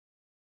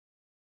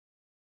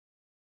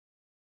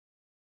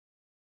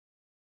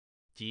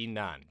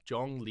Jinan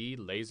Zhongli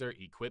Laser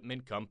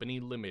Equipment Company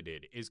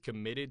Limited is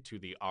committed to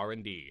the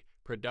R&D,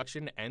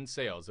 production and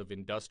sales of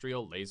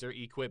industrial laser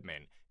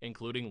equipment,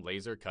 including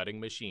laser cutting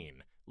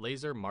machine,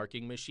 laser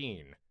marking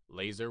machine,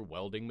 laser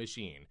welding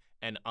machine,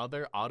 and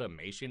other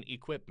automation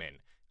equipment.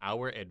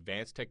 Our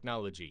advanced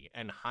technology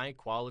and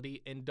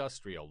high-quality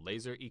industrial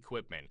laser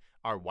equipment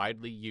are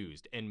widely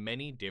used in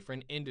many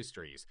different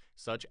industries,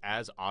 such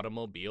as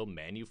automobile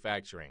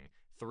manufacturing,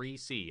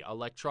 3C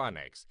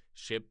electronics,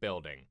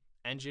 shipbuilding,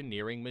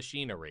 engineering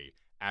machinery,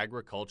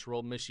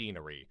 agricultural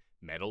machinery,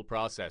 metal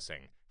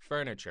processing,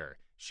 furniture,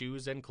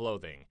 shoes and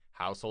clothing,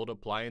 household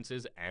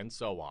appliances, and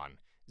so on.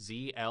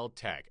 ZL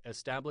Tech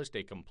established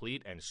a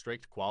complete and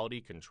strict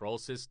quality control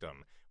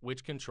system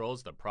which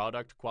controls the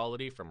product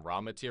quality from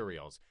raw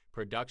materials,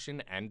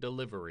 production, and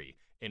delivery.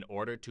 In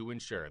order to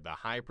ensure the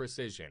high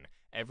precision,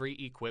 every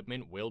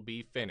equipment will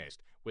be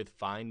finished with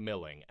fine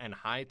milling and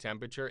high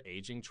temperature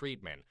aging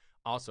treatment.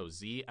 Also,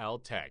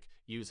 ZL Tech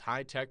use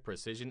high-tech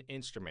precision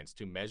instruments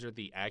to measure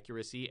the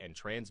accuracy and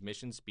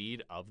transmission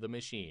speed of the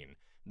machine.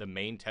 The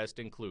main test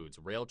includes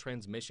rail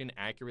transmission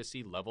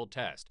accuracy level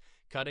test,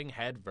 cutting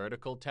head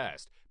vertical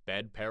test,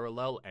 bed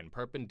parallel and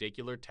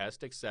perpendicular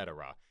test,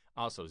 etc.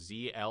 Also,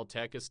 ZL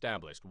Tech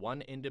established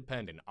one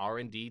independent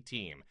R&D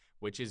team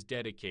which is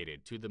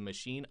dedicated to the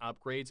machine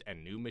upgrades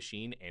and new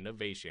machine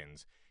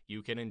innovations.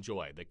 You can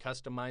enjoy the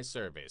customized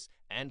service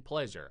and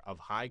pleasure of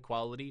high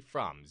quality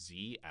from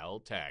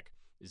ZL Tech.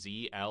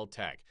 ZL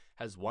Tech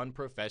has one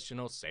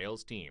professional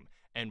sales team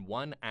and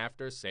one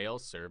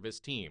after-sales service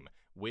team,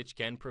 which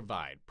can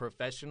provide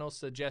professional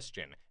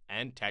suggestion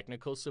and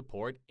technical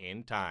support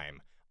in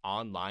time.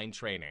 Online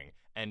training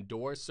and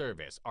door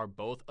service are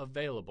both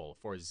available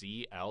for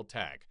ZL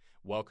Tech.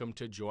 Welcome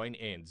to join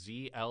in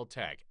ZL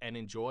Tech and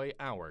enjoy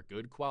our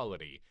good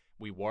quality.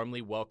 We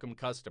warmly welcome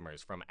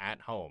customers from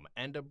at home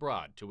and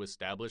abroad to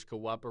establish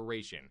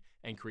cooperation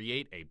and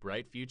create a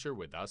bright future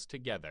with us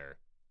together.